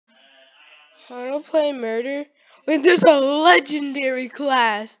I don't play murder when there's a legendary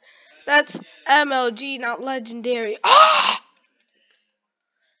class. That's MLG, not legendary. Ah!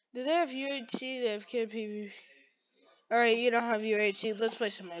 Do they have UHC? They have kid PvP. Alright, you don't have UHC. Let's play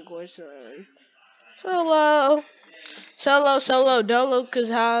some Egg Wars then. Solo, dolo,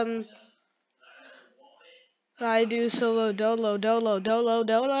 cause I do solo, dolo.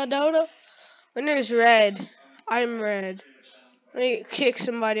 When there's red, I'm red. Let me kick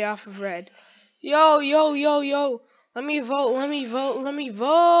somebody off of red. Yo. Let me vote.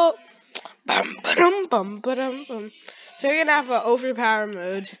 Bum, ba-dum, bum. So we're gonna have an overpower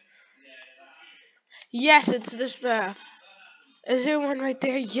mode. Yes, it's this map. Is there one right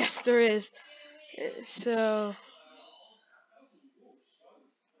there? Yes, there is. So,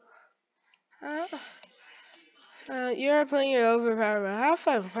 you're playing your overpower mode. Have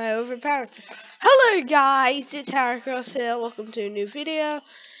fun with my overpower. Hello guys, it's Harry Cross here. Welcome to a new video.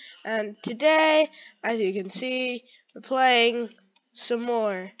 And today, as you can see, we're playing some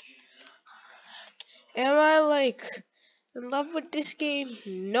more. Am I like in love with this game?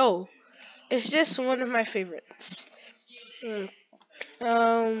 No. It's just one of my favorites. Egg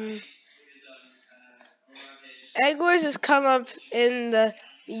Wars has come up in the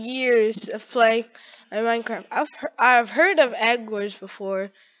years of playing Minecraft. I've heard of Egg Wars before.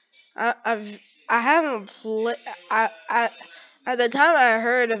 I haven't played. I at the time I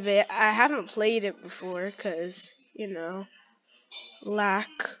heard of it, I haven't played it before because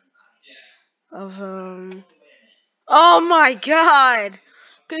lack of Oh my god!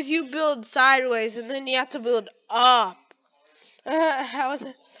 Because you build sideways and then you have to build up. How is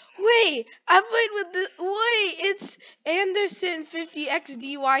it? Wait, I played with this. Wait, it's Anderson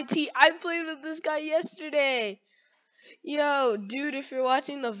 50XDYT. I played with this guy yesterday. Yo, dude, if you're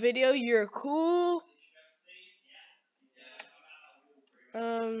watching the video, you're cool.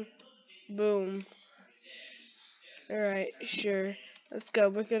 Boom. Alright, sure. Let's go.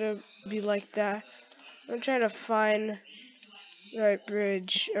 We're gonna be like that. I'm trying to find the right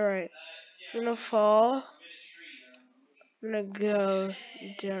bridge. Alright. I'm gonna fall. I'm gonna go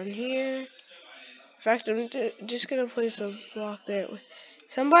down here. In fact, I'm just gonna place a block there.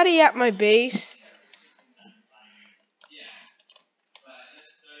 Somebody at my base.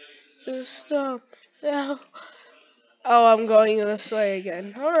 Stop. No. Oh, I'm going this way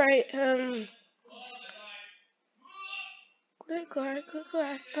again. Alright, click,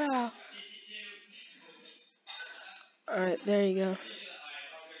 pow. Alright, there you go.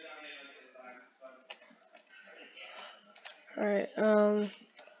 Alright,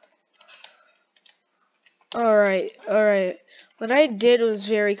 Alright. What I did was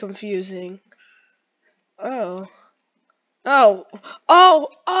very confusing. Oh,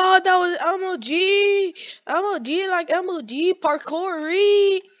 that was MLG! MLG like MLG,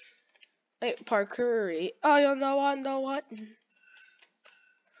 parkoury! Like, parkoury. Oh, you know what?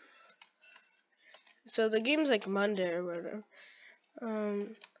 So the game's like Monday or whatever.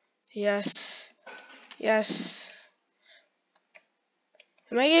 Yes.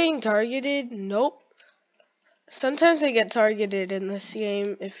 Am I getting targeted? Nope. Sometimes I get targeted in this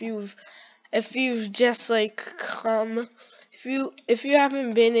game if you've just like come if you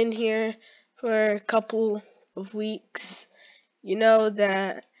haven't been in here for a couple of weeks, you know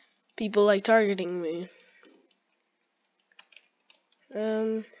that people like targeting me.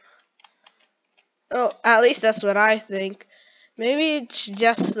 Oh, at least that's what I think. Maybe it's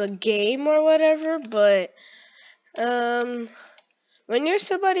just the game or whatever, but when you're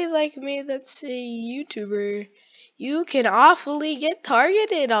somebody like me that's a YouTuber, you can awfully get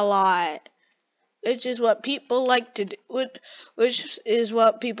targeted a lot. Which is what people like to do. Which is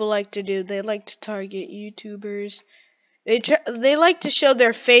what people like to do. They like to target YouTubers. They like to show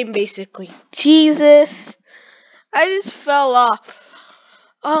their fame, basically. Jesus, I just fell off.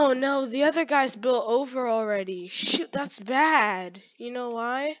 Oh no, the other guy's built over already. Shoot, that's bad. You know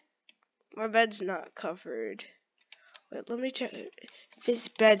why? My bed's not covered. Wait, let me check if his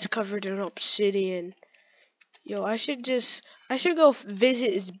bed's covered in obsidian. Yo, I should go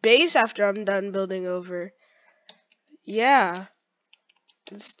visit his base after I'm done building over. Yeah,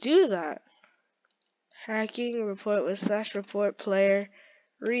 let's do that. Hacking report with /report player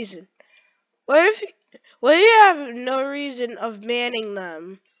reason. What if you have no reason of banning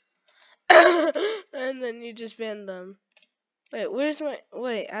them, and then you just ban them?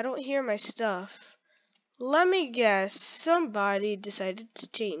 Wait, I don't hear my stuff. Let me guess. Somebody decided to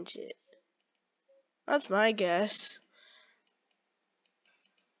change it. That's my guess.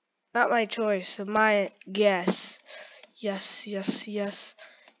 Not my choice, my guess. Yes.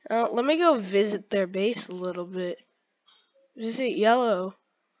 Let me go visit their base a little bit. Visit yellow.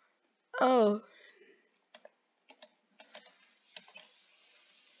 Oh.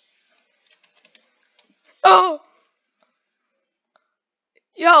 Oh!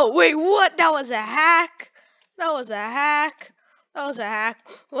 Yo, wait, what? That was a hack? That was a hack? That was a hack.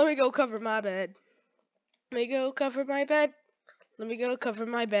 Let me go cover my bed. Let me go cover my bed. Let me go cover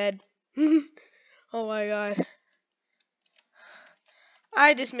my bed. Oh my god.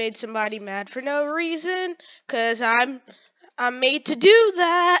 I just made somebody mad for no reason, 'cause I'm made to do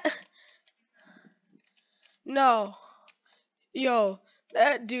that. No. Yo,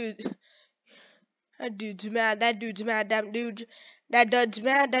 that dude. That dude's mad. That dude's mad. That dude's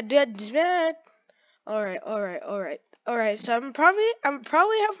mad. That dude's mad. Alright, alright, alright. Alright, so I'm probably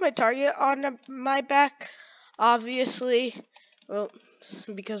have my target on my back, obviously. Well,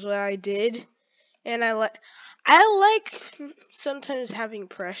 because what I did. And I like sometimes having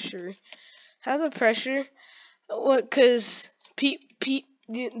pressure. Have the pressure. What? Cause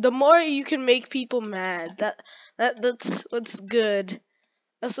the more you can make people mad, that's what's good.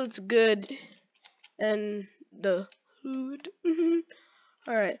 That's what's good. And the food.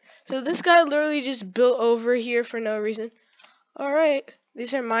 Alright. So this guy literally just built over here for no reason. Alright.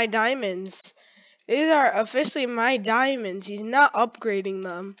 These are my diamonds. These are officially my diamonds. He's not upgrading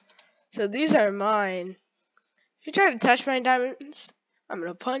them. So these are mine. If you try to touch my diamonds, I'm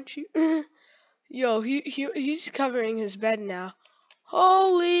gonna punch you. Yo, he's covering his bed now.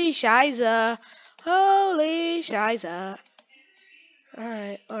 Holy shiza. Holy shiza.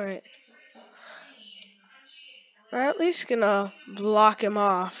 Alright, alright. I'm at least gonna block him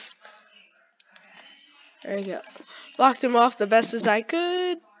off. There you go. Blocked him off the best as I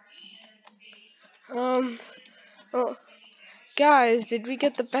could. Oh, guys, did we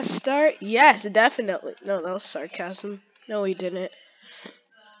get the best start? Yes, definitely. No, that was sarcasm. No, we didn't.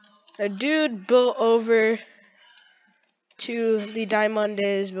 A dude built over to the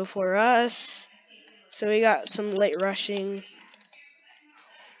diamonds before us. So we got some late rushing.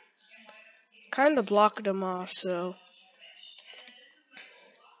 Kind of blocked him off, so.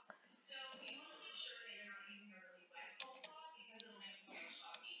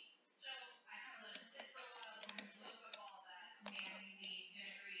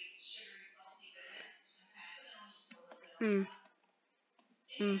 Hmm.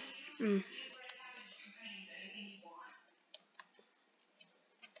 Hmm. Hmm.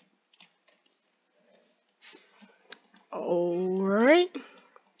 Alright.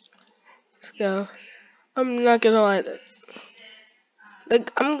 Let's go. I'm not gonna lie.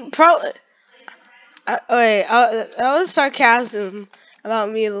 Like, I'm probably. That was sarcasm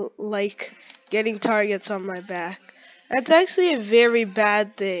about me, like, getting targets on my back. That's actually a very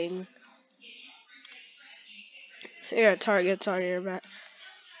bad thing. You got targets on your back.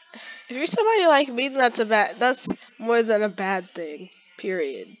 If you're somebody like me, that's more than a bad thing.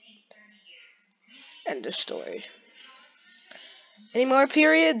 Period. End of story. Any more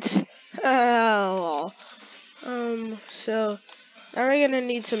periods? Oh. So now we're gonna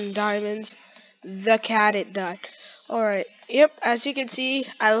need some diamonds. The cat it died. Alright. Yep, as you can see,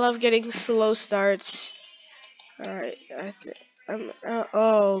 I love getting slow starts. Alright,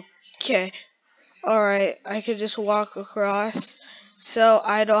 okay. Alright, I could just walk across, so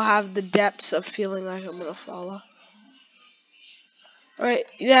I don't have the depths of feeling like I'm gonna fall off. Alright,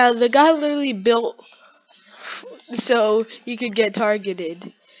 yeah, the guy literally built so he could get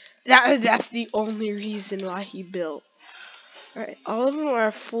targeted. That's the only reason why he built. Alright, all of them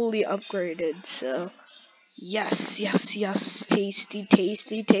are fully upgraded, so yes, yes, yes, tasty,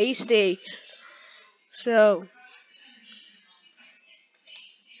 tasty, tasty. So,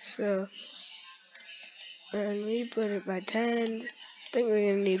 and we put it by 10. I think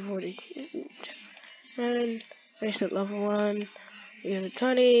we're gonna need 40. And race at level 1. We have a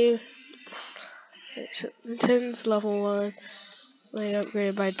 20. Race at 10's level 1. We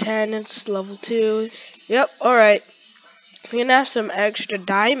upgrade by 10. It's level 2. Yep, alright. We're gonna have some extra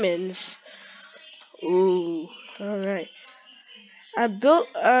diamonds. Ooh, alright.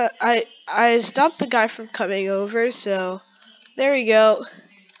 I stopped the guy from coming over, so there we go.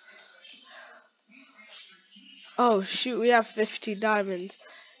 Oh shoot, we have 50 diamonds.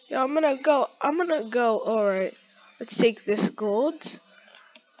 Yo, I'm gonna go, alright. Let's take this gold.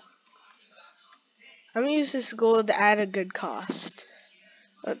 I'm gonna use this gold at a good cost.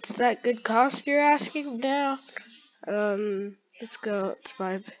 What's that good cost you're asking now? Let's go, let's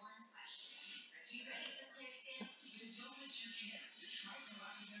buy.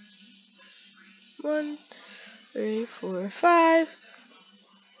 1, 3, 4, 5.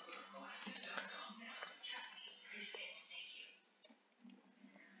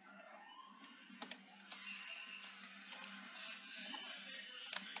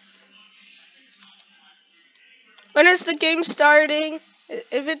 When is the game starting?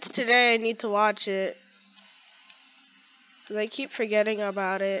 If it's today, I need to watch it. 'Cause I keep forgetting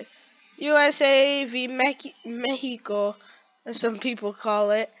about it. USA v Mexico, as some people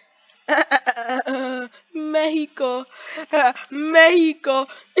call it. Mexico. Mexico.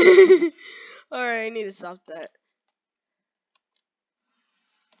 Alright, I need to stop that.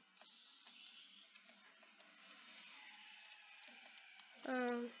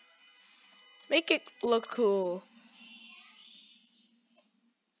 Um, Make it look cool.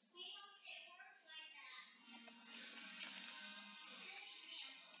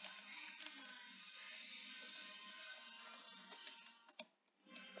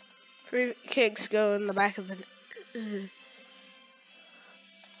 Free kicks go in the back of the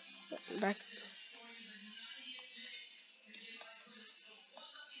back.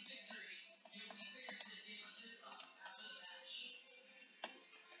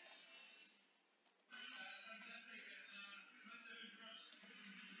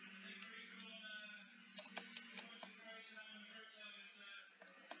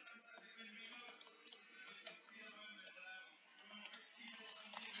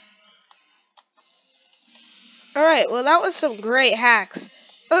 Alright, well that was some great hacks.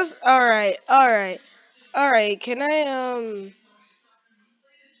 Alright. Can I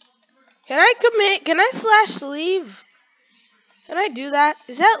commit? Can I slash leave? Can I do that?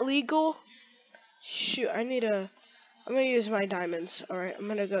 Is that legal? Shoot, I'm gonna use my diamonds. Alright, I'm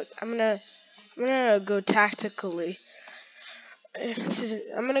gonna go tactically.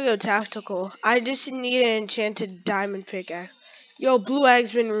 I'm gonna go tactical. I just need an enchanted diamond pickaxe. Yo, blue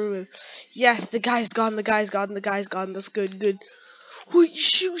egg's been removed. Yes, the guy's gone. That's good. Wait,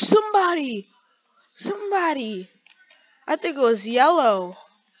 shoot, somebody. I think it was yellow.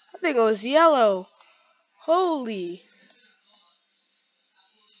 Holy.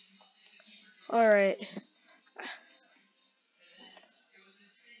 Alright.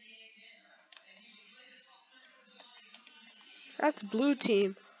 That's blue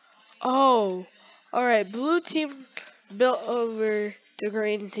team. Oh. Alright, blue team built over the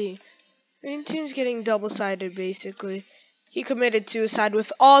green team. Green team's getting double-sided, basically. He committed suicide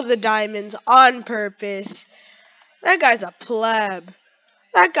with all the diamonds on purpose. That guy's a pleb.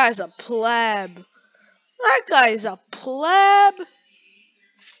 That guy's a pleb.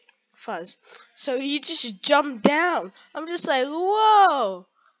 Fuzz. So he just jumped down. I'm just like, whoa.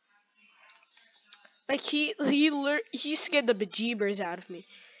 Like he scared the bejeebers out of me.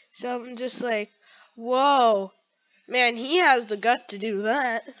 So I'm just like, whoa. Man, he has the gut to do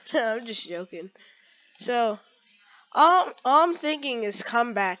that. I'm just joking. So all I'm thinking is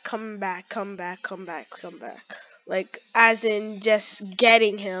come back. Like, as in just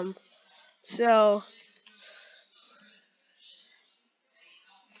getting him. So,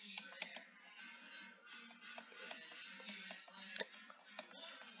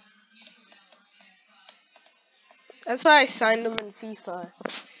 that's why I signed him in FIFA.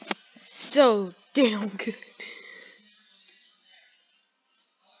 So damn good.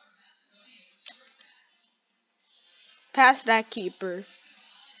 Pass that keeper.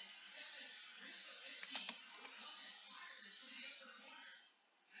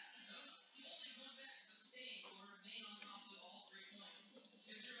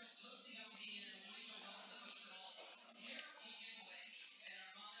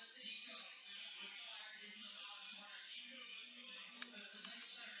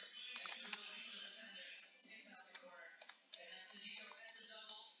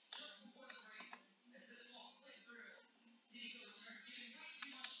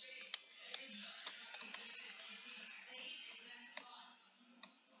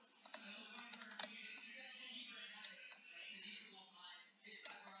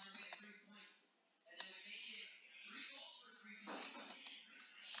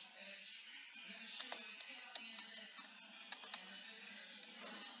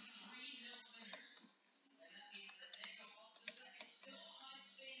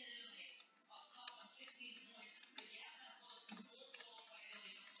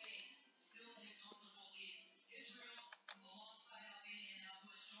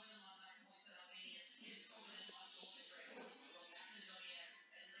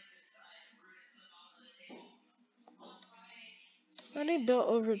 Why they built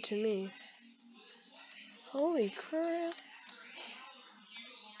over to me? Holy crap.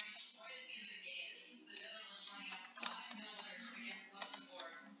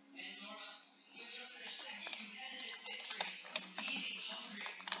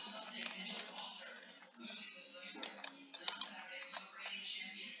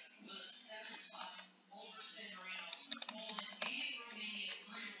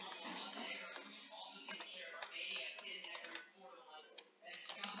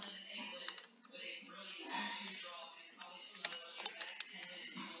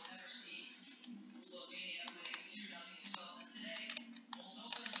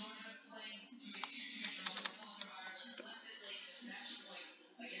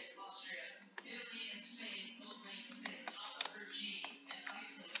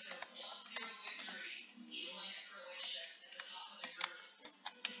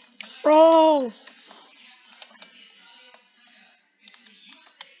 Oh!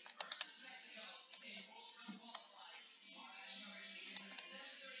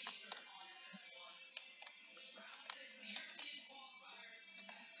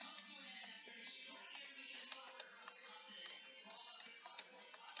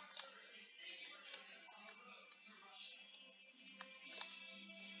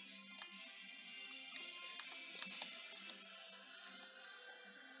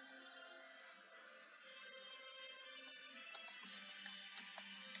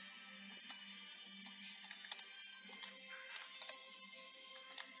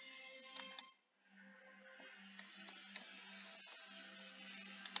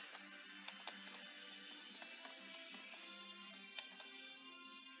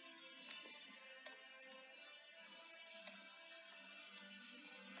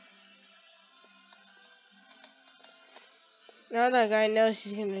 Now that guy knows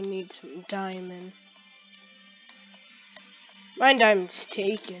he's gonna need some diamond. My diamond's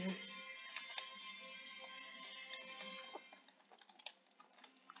taken.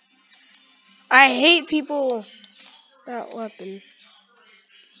 I hate people. That weapon.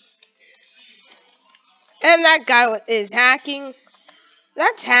 And that guy is hacking.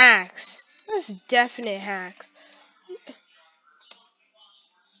 That's hacks. That's definite hacks.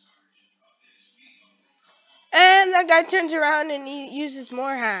 And that guy turns around and he uses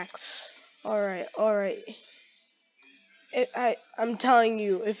more hacks. Alright, alright. I'm telling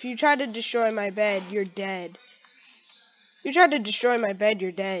you, if you try to destroy my bed, you're dead. If you try to destroy my bed,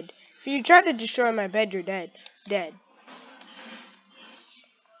 you're dead. If you try to destroy my bed, you're dead. Dead.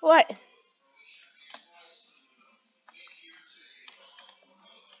 What?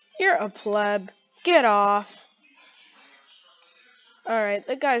 You're a pleb. Get off. Alright,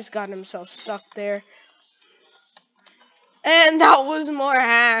 the guy's got himself stuck there. And that was more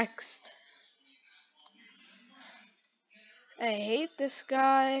hacks. I hate this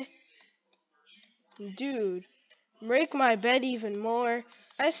guy. Dude, break my bed even more.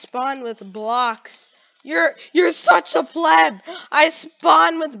 I spawn with blocks. You're such a pleb. I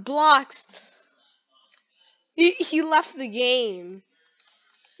spawn with blocks. He left the game.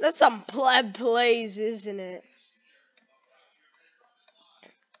 That's some pleb plays, isn't it?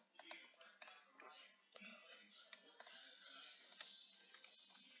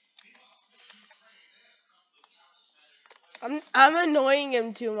 I'm annoying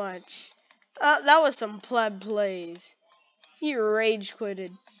him too much. That was some pleb plays. He rage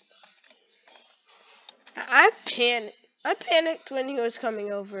quitted. I panicked. I panicked when he was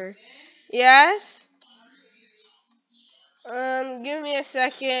coming over. Yes? Give me a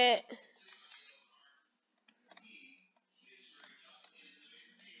second.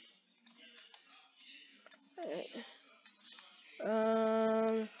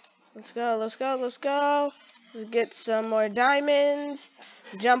 Let's go, let's go, let's go. Let's get some more diamonds.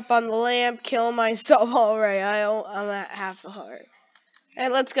 Jump on the lamp, kill myself. Alright, I'm at half a heart.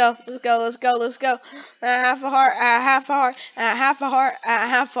 And let's go, let's go, let's go, let's go. Half a heart, half a heart, half a heart,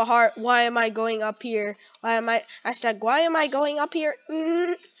 half a heart. Why am I going up here? Why am I, why am I going up here?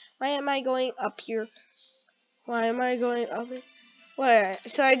 Why am I going up here? Why am I going up here? Wait,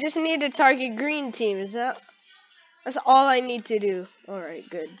 so I just need to target green team, is that's all I need to do. Alright,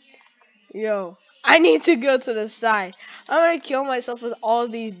 good. Yo, I need to go to the side. I'm gonna kill myself with all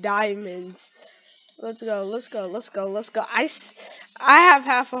these diamonds. Let's go, let's go, let's go, let's go. I have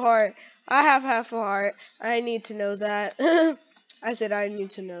half a heart. I have half a heart. I need to know that. I said I need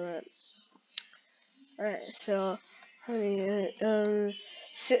to know that. Alright, so,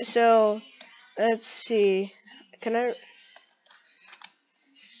 so, let's see. Can I,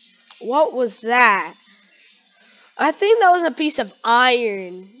 what was that? I think that was a piece of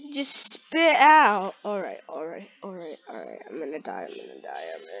iron. Just spit out. Alright, alright, alright, alright. I'm gonna die, I'm gonna die,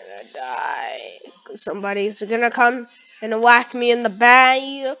 I'm gonna die. Somebody's gonna come and whack me in the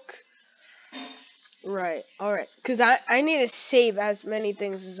back. Right, alright. Cause I need to save as many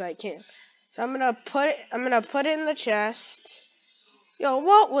things as I can. So I'm gonna put it in the chest. Yo,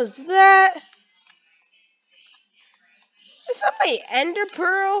 what was that? Is that my ender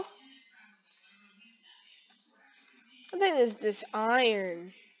pearl? I think it's this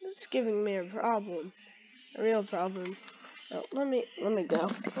iron. It's giving me a problem. A real problem. Oh, let me go.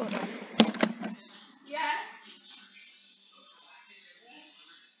 Hold on. Yes.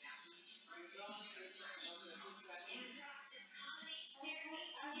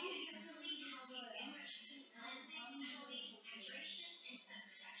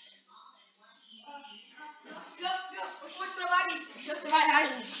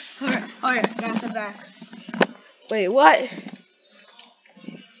 Alright, alright, got some back. Wait, what?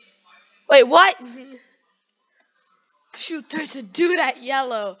 Wait, what? Shoot, there's a dude at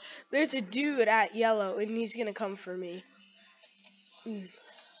yellow. There's a dude at yellow, and he's gonna come for me.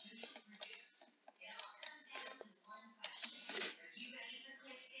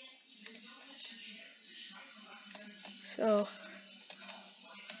 So,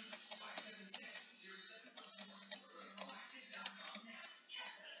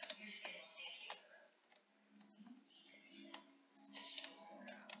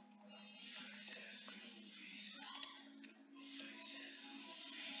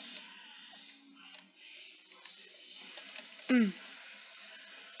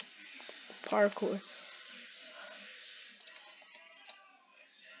 parkour.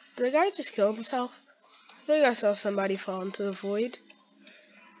 Did the guy just kill himself? I think I saw somebody fall into the void.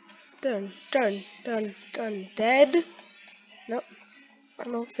 Done, done, done, done. Dead? Nope. I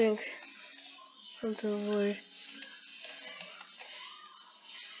don't think. Into the void.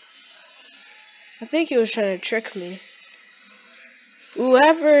 I think he was trying to trick me.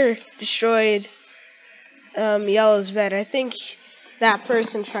 Whoever destroyed Yellow's bed, I think that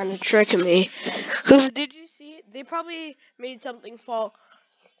person's trying to trick me. Cause did you see it? They probably made something fall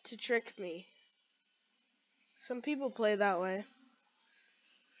to trick me. Some people play that way.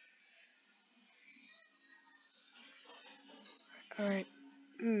 Alright.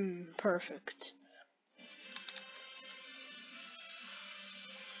 Perfect.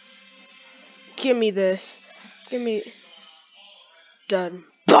 Give me this. Give me. Done.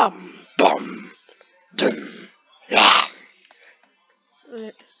 Bum, bum. Dun. Yeah.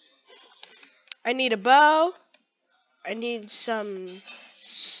 I need a bow. I need some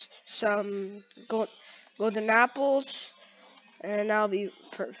golden apples, and I'll be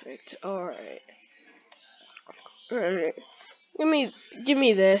perfect. Alright. Alright. Give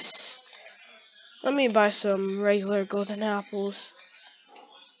me this. Let me buy some regular golden apples.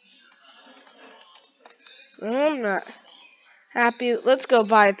 I'm not happy. Let's go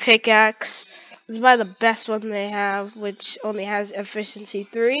buy a pickaxe. Let's buy the best one they have, which only has efficiency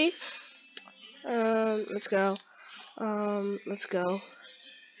 3. Let's go. Let's go.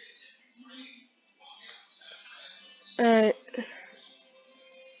 Alright.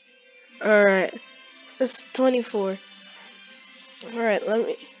 Alright. That's 24. Alright, let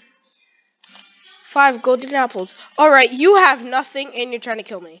me. 5 golden apples. Alright, you have nothing and you're trying to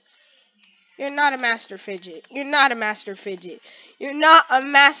kill me. You're not a master fidget. You're not a master fidget. You're not a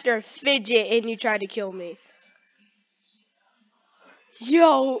master fidget and you try to kill me.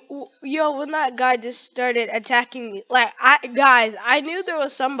 Yo, when that guy just started attacking me, like, guys, I knew there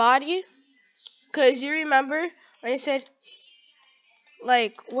was somebody. Cause you remember when I said,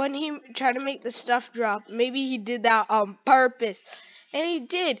 like, when he tried to make the stuff drop, maybe he did that on purpose. And he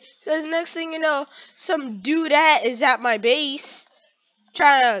did. Cause next thing you know, some dudette is at my base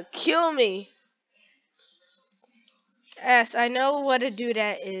trying to kill me. Yes, I know what a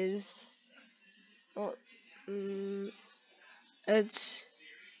dudette is. Well, it's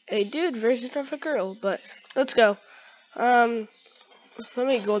a dude version of a girl, but let's go. Let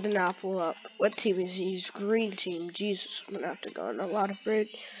me golden apple up. What team is he? He's green team. Jesus, I'm gonna have to go on a lot of bread.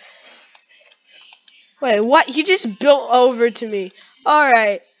 Wait, what? He just built over to me.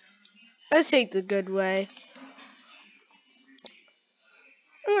 Alright. Let's take the good way.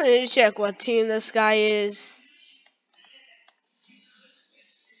 I'm gonna check what team this guy is.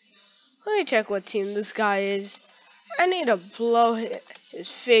 Let me check what team this guy is. I need to blow his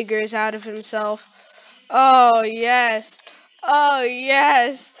figures out of himself. Oh, yes. Oh,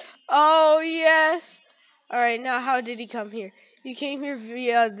 yes. Oh, yes. Alright, now how did he come here? He came here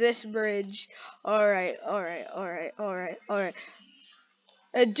via this bridge. Alright.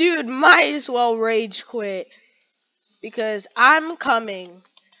 A dude might as well rage quit. Because I'm coming.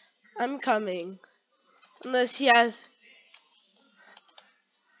 Unless he has...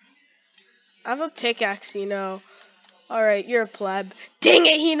 I have a pickaxe, you know. Alright, you're a pleb. Dang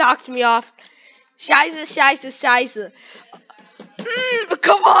it, he knocked me off. Scheiße.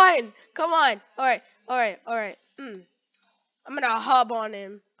 Come on. Alright. I'm gonna hub on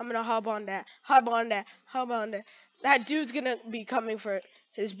him. I'm gonna hub on that. That dude's gonna be coming for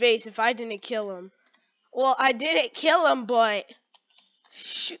his base if I didn't kill him. Well, I didn't kill him, but...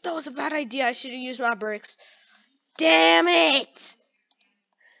 Shoot, that was a bad idea. I should have used my bricks. Damn it!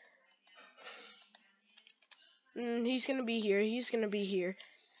 He's gonna be here.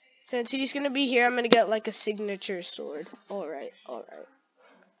 Since he's gonna be here, I'm gonna get like a signature sword. Alright.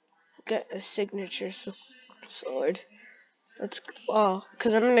 Get a signature sword.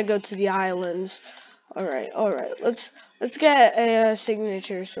 Cause I'm gonna go to the islands. Alright. Let's get a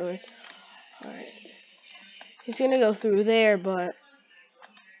signature sword. Alright. He's gonna go through there, but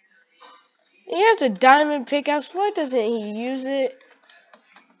He has a diamond pickaxe. Why doesn't he use it?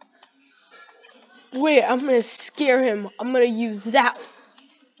 Wait, I'm gonna scare him. I'm gonna use that.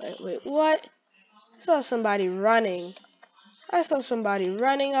 Wait, what? I saw somebody running. I saw somebody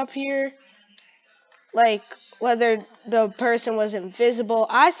running up here. Like, whether the person was invisible,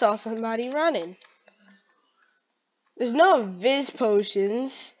 I saw somebody running. There's no invis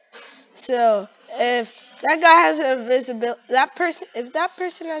potions. So, if that guy has an invisibility, if that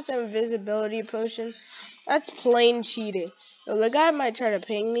person has an invisibility potion, that's plain cheating. So the guy might try to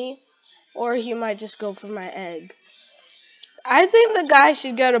ping me, or he might just go for my egg. I think the guy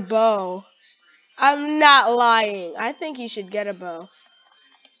should get a bow. I'm not lying. I think he should get a bow.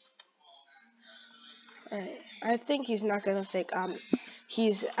 I think he's not gonna think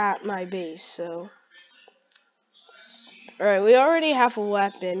he's at my base. So, all right, we already have a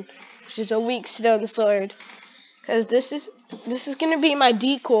weapon, which is a weak stone sword. Cause this is gonna be my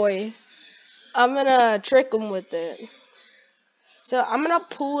decoy. I'm gonna trick him with it. So I'm gonna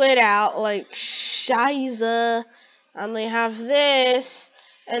pull it out like shiza. I only have this,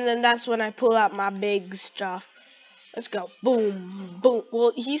 and then that's when I pull out my big stuff. Let's go. Boom, boom.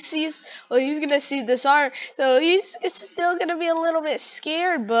 Well, he's gonna see this arm, so it's still gonna be a little bit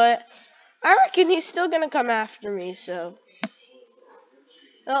scared, but I reckon he's still gonna come after me. So,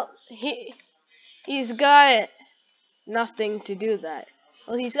 well, he's got nothing to do that.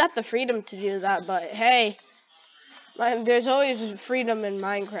 Well, he's got the freedom to do that, but hey, there's always freedom in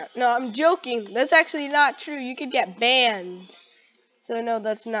Minecraft. No, I'm joking. That's actually not true. You could get banned. So no,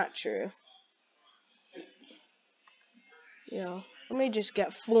 that's not true. Let me just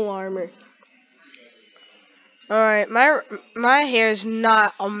get full armor. Alright, my hair's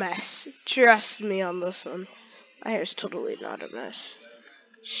not a mess. Trust me on this one. My hair's totally not a mess.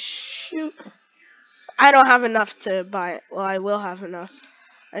 Shoot. I don't have enough to buy it. Well, I will have enough.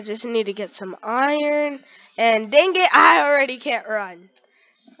 I just need to get some iron. And dang it, I already can't run.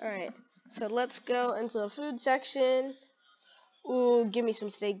 Alright, so let's go into the food section. Ooh, give me some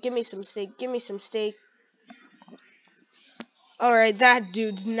steak, give me some steak, give me some steak. Alright, that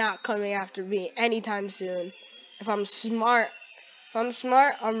dude's not coming after me anytime soon. If I'm smart,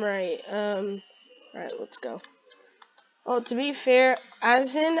 I'm right. Alright, let's go. Well, to be fair,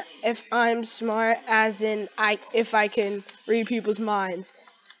 as in, if I'm smart, as in, if I can read people's minds.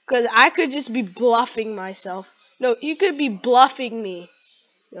 Because I could just be bluffing myself. No, you could be bluffing me.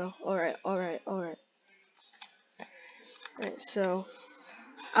 No, alright. Alright, so,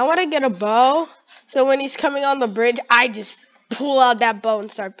 I want to get a bow. So when he's coming on the bridge, I just pull out that bow and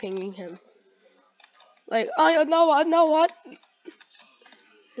start pinging him. Like, oh, you know what? You know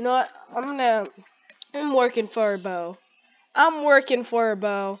what? I'm working for a bow. I'm working for a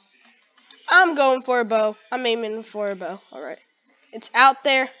bow. I'm going for a bow. I'm aiming for a bow. Alright. It's out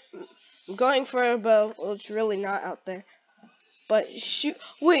there. I'm going for a bow. Well, it's really not out there. But shoot.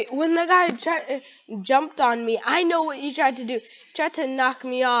 Wait, when the guy jumped on me, I know what he tried to do. He tried to knock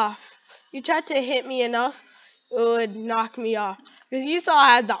me off. He tried to hit me enough, it would knock me off. Because you saw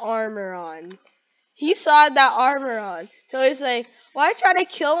I had the armor on. He saw that armor on. So he's like, why try to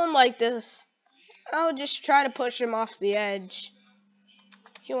kill him like this? I'll just try to push him off the edge.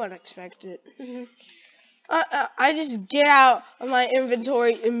 You won't expect it. I just get out of my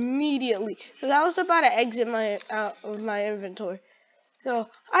inventory immediately. Because I was about to exit out of my inventory. So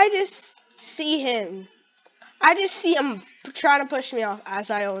I just see him. I just see him trying to push me off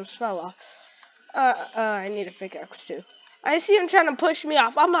as I almost fell off. I need a pickaxe too. I see him trying to push me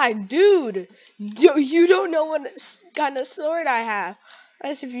off. I'm like, dude, you don't know what kind of sword I have.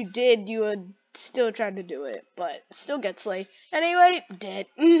 As if you did, you would still try to do it, but still get slayed. Anyway, dead.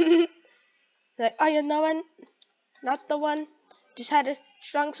 Like, oh, you know one? Not the one. Just had a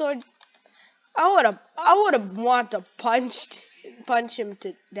strong sword. I would have want to punch him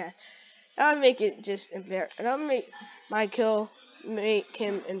to death. That would make it just embarrassing. That would make my kill make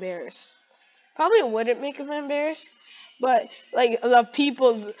him embarrassed. Probably wouldn't make him embarrassed, but like the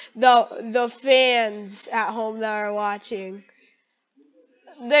people, the fans at home that are watching,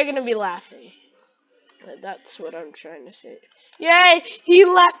 they're gonna be laughing. That's what I'm trying to say. Yay! He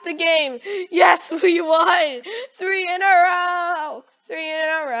left the game. Yes, we won. 3 in a row. 3 in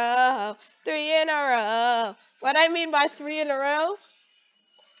a row. 3 in a row. What I mean by 3 in a row?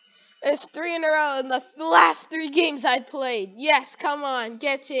 It's 3 in a row in the last 3 games I played. Yes, come on,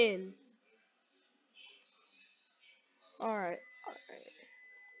 get in. Alright.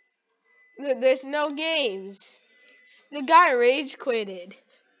 There's no games. The guy rage quitted.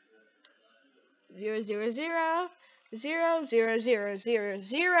 0 0 0 0 0 0 0 0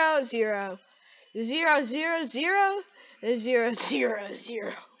 0 0 0 0 0 0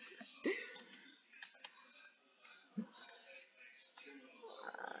 0.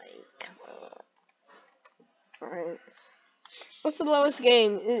 Alright. What's the lowest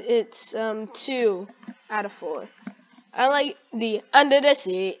game? It's 2 out of 4. I like the Under the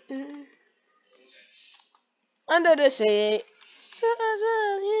Sea. Under the Sea.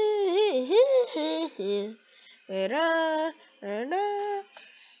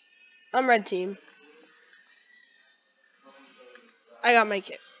 I'm red team. I got my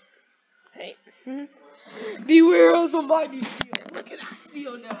kit. Hey. Beware of the mighty seal. Look at that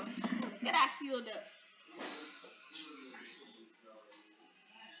seal now. Look at that seal now.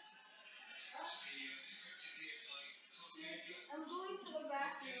 I'm going to the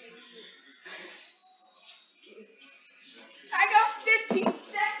bathroom. I got 15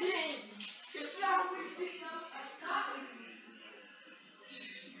 seconds. It's out.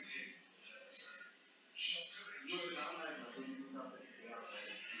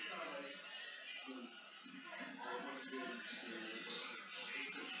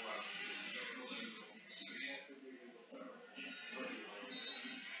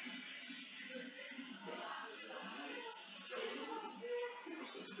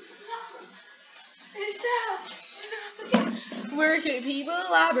 Working people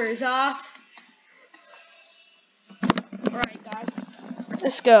lobbers off. Alright, guys.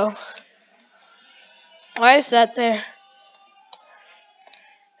 Let's go. Why is that there?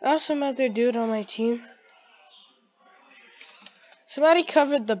 There's some other dude on my team. Somebody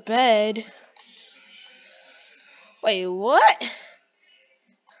covered the bed. Wait, what?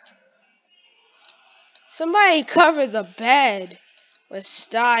 Somebody covered the bed with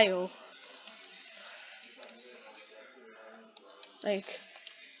style. Like,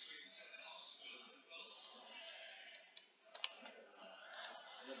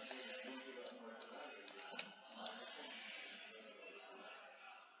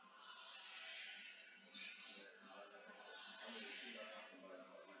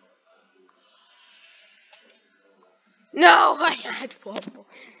 no, I had one more.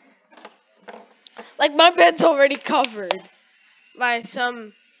 Like, my bed's already covered by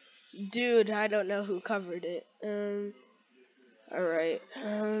some dude. I don't know who covered it. Alright.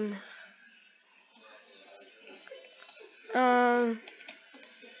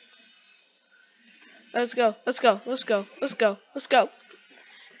 Let's go. Let's go. Let's go. Let's go. Let's go.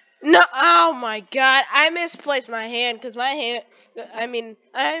 No, oh my god. I misplaced my hand because my hand, I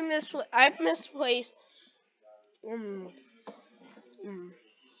misplaced,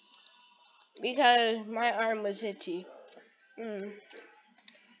 because my arm was itchy.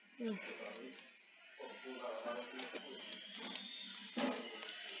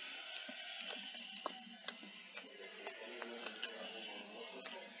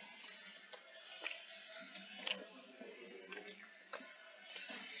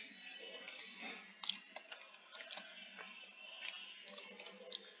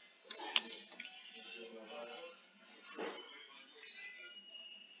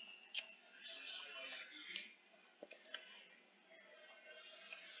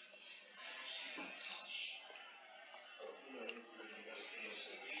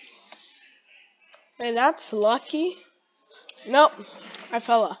 And that's lucky. Nope. I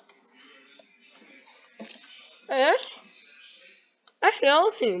fell off. Hey, that's the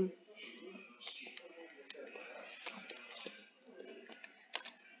other thing.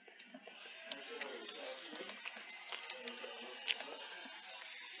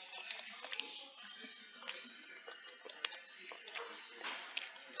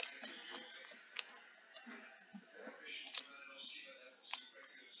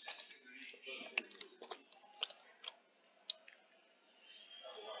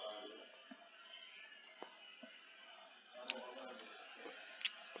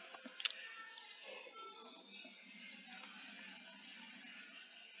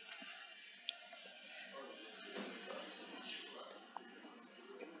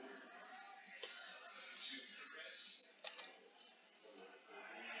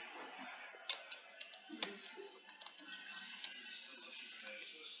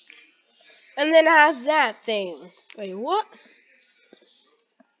 And then I have that thing. Wait, what?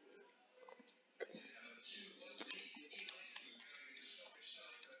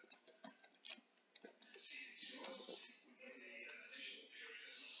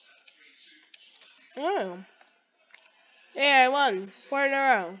 Oh. Yeah, I won. 4 in a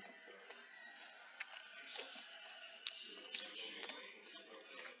row.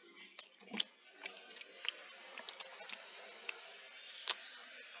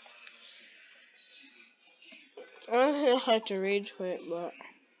 I was gonna have to rage quit, but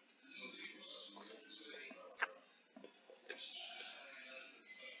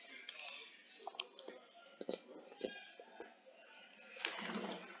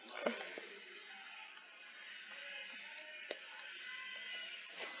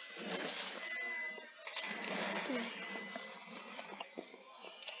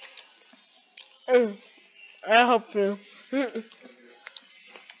I hope so.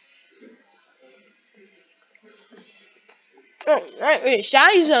 Wait,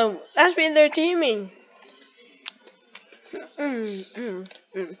 Shiza, that's been their teaming. Mm, mm,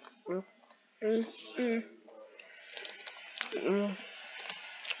 mm, mm, mm, mm, mm.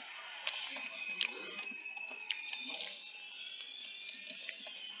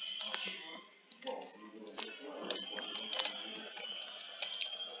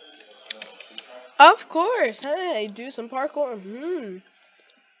 Of course, hey, do some parkour.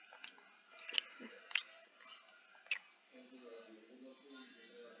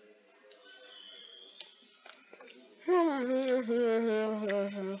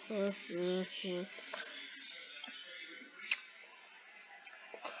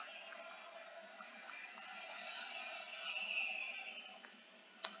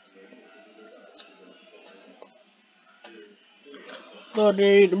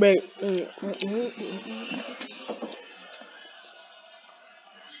 Sorry, debate.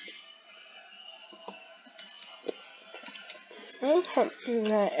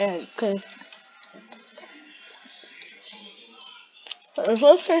 Cause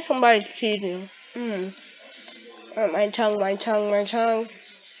let's say somebody's cheating. My tongue, my tongue, my tongue.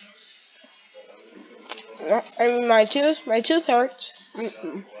 I mean, my tooth hurts.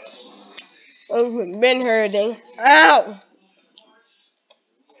 It's been hurting. Ow!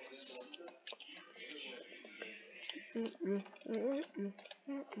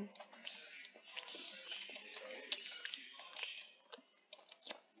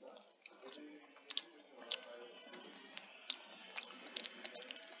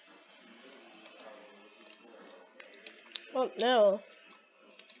 Oh no.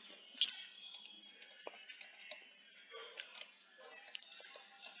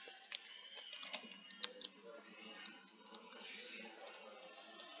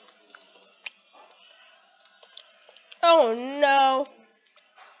 Oh no.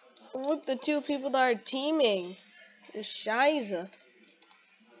 Look, the two people that are teaming. Shiza.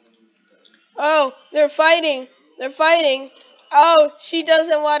 Oh, they're fighting. They're fighting. Oh, she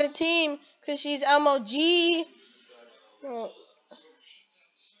doesn't want a team because she's OMG. Oh.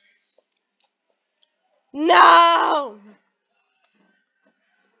 No!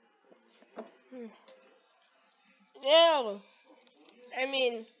 No. I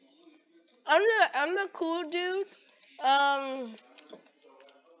mean, I'm the cool dude.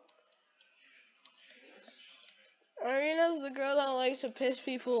 Arena's the girl that likes to piss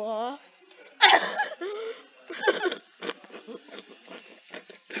people off.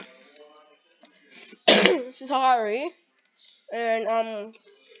 Sorry. And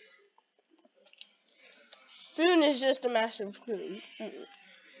Foon is just a massive spoon.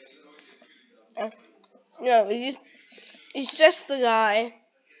 No, he's just the guy.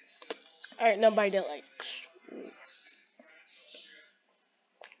 Alright, nobody likes.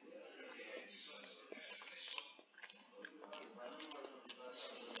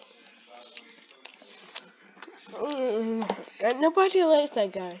 And nobody likes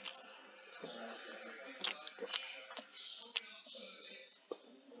that guy.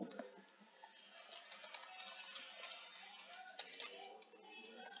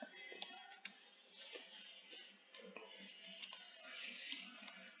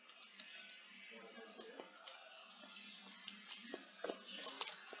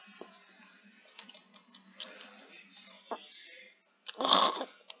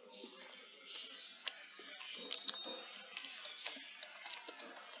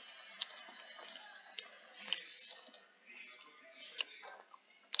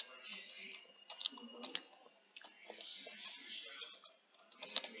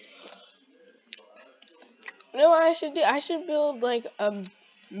 You know what I should do? I should build like a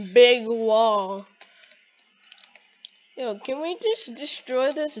big wall. Yo, can we just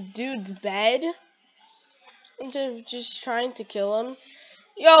destroy this dude's bed instead of just trying to kill him?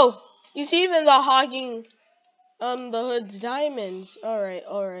 Yo, he's even the hogging the hood's diamonds. Alright,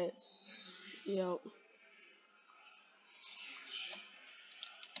 alright. Yo.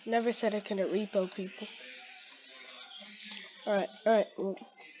 Never said I couldn't repo people. Alright, alright.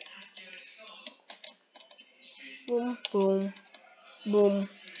 Boom, boom, boom.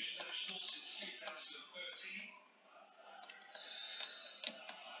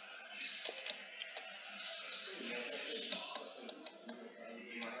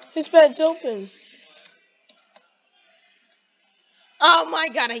 His bed's open. Oh my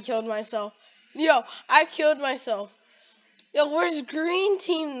god, I killed myself. Yo, I killed myself. Yo, where's green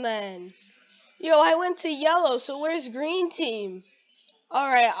team then? Yo, I went to yellow, so where's green team?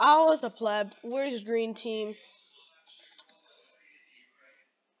 Alright, I was a pleb. Where's green team?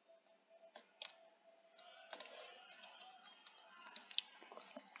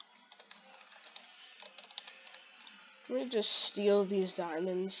 Let me just steal these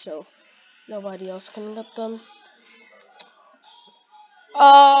diamonds so nobody else can get them.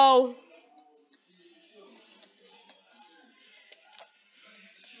 Oh!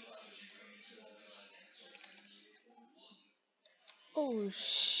 Oh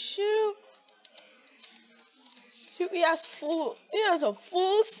shoot! Shoot, he has a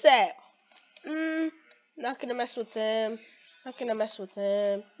full set. Not gonna mess with him. Not gonna mess with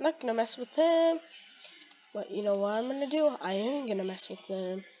him. Not gonna mess with him. But you know what I'm gonna do? I am gonna mess with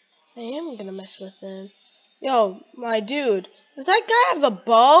him. I am gonna mess with him. Yo, my dude, does that guy have a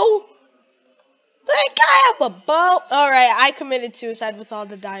bow? Does that guy have a bow? Alright, I committed suicide with all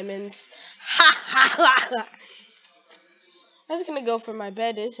the diamonds. Ha ha ha! I was gonna go for my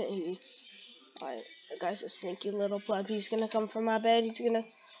bed, isn't he? Alright, the guy's a sneaky little pleb. He's gonna come for my bed. He's gonna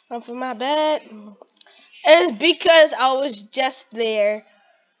come for my bed. It's because I was just there.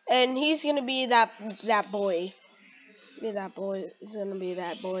 And he's gonna be that boy. Be that boy. He's gonna be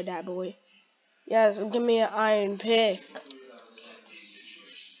that boy. Yes, give me an iron pick.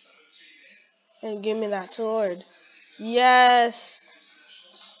 And give me that sword. Yes.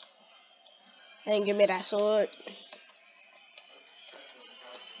 And give me that sword.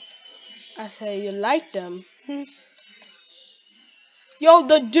 I say you like them. Yo,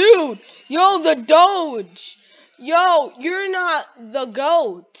 the dude. Yo, the Doge. Yo, you're not the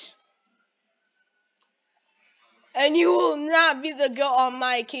goat. And you will not be the goat on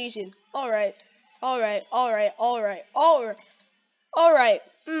my occasion. Alright. Alright.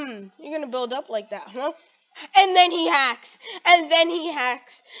 You're gonna build up like that, huh? And then he hacks. And then he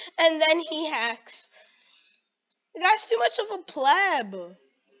hacks. And then he hacks. The guy's too much of a pleb.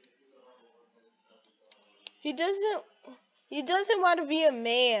 He doesn't want to be a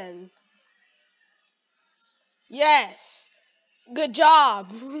man. Yes. Good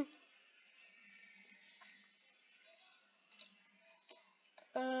job.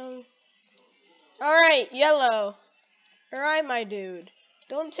 Alright, yellow. Alright, my dude.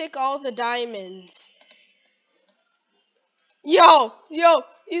 Don't take all the diamonds. Yo,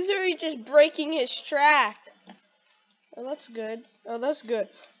 he's already just breaking his track. Oh, that's good.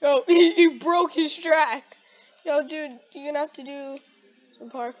 Yo, he broke his track. Yo, dude, you're gonna have to do some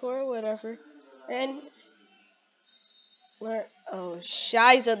parkour or whatever. And where? Oh,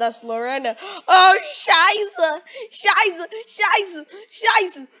 Shiza, that's Lorena. Oh, Shiza.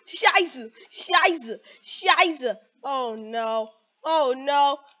 Oh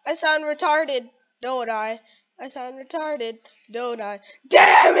no, I sound retarded, don't I? Don't I?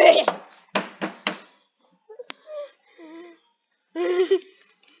 Damn it!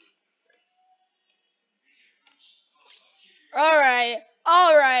 All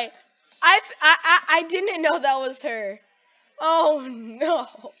right. I didn't know that was her. Oh no.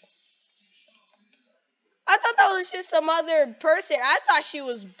 I thought that was just some other person. I thought she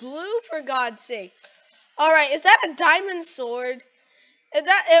was blue, for God's sake. Alright, is that a diamond sword? Is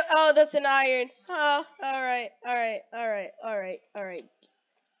that oh, that's an iron. Oh, alright.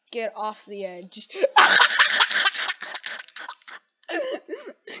 Get off the edge.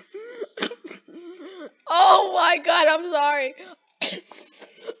 Oh my God, I'm sorry.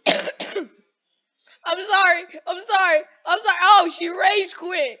 I'm sorry. Oh, she rage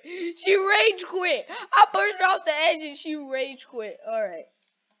quit. I pushed her off the edge and she rage quit. Alright.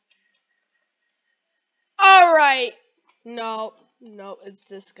 No, it's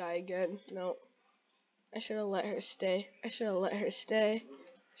this guy again. No. I should have let her stay. I should have let him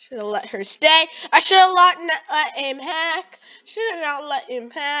hack. Should have not let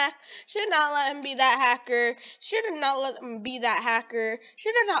him hack. Should not let him be that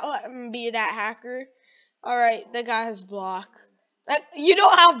hacker. Alright, the guy has block. You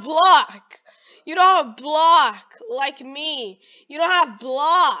don't have block. Like me. You don't have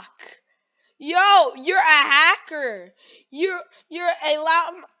block. Yo, you're a hacker. You're a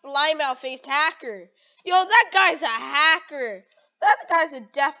limeout faced hacker. Yo, that guy's a hacker. That guy's a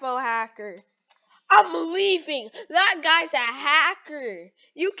defo hacker. I'm leaving. That guy's a hacker.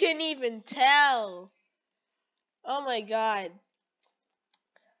 You can even tell. Oh my God.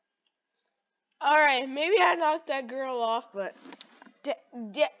 Alright, maybe I knocked that girl off, but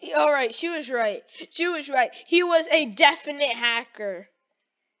alright, she was right. He was a definite hacker.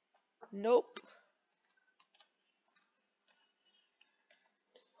 Nope.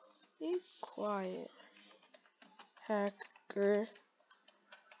 Be quiet. Hacker.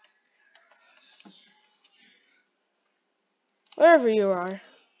 Wherever you are.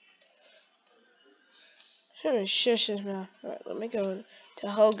 Should shush his mouth. Alright, let me go to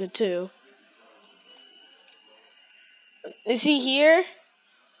Hoga too. Is he here?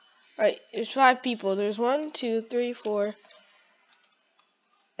 Alright, there's 5 people. There's 1, 2, 3, 4,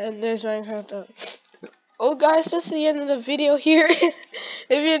 and there's Minecraft. Oh guys, that's the end of the video here. If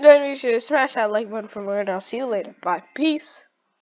you enjoyed, make sure to smash that like button for more, and I'll see you later. Bye. Peace.